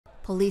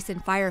Police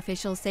and fire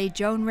officials say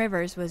Joan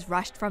Rivers was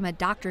rushed from a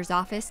doctor's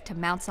office to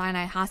Mount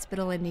Sinai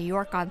Hospital in New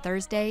York on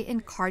Thursday in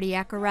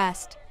cardiac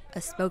arrest.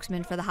 A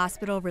spokesman for the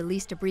hospital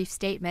released a brief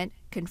statement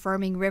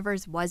confirming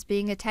Rivers was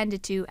being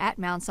attended to at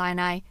Mount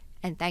Sinai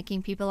and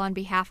thanking people on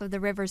behalf of the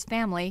Rivers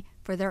family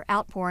for their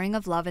outpouring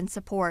of love and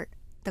support.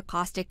 The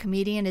caustic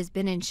comedian has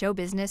been in show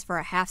business for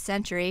a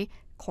half-century,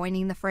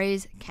 coining the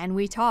phrase, "Can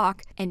we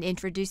talk?" and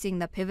introducing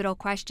the pivotal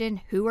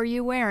question, "Who are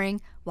you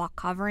wearing?" while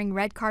covering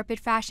red carpet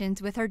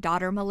fashions with her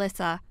daughter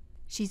Melissa.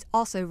 She's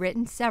also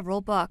written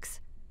several books.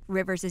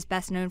 Rivers is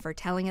best known for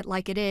telling it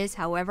like it is,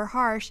 however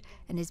harsh,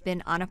 and has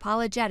been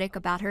unapologetic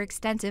about her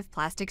extensive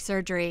plastic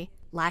surgery.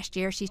 Last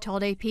year, she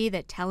told AP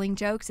that telling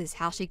jokes is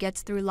how she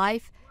gets through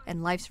life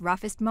and life's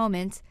roughest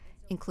moments,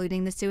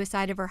 including the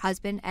suicide of her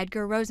husband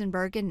Edgar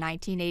Rosenberg in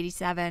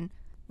 1987.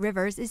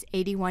 Rivers is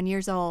 81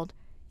 years old.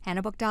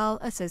 Hannah Buchdahl,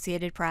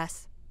 Associated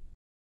Press.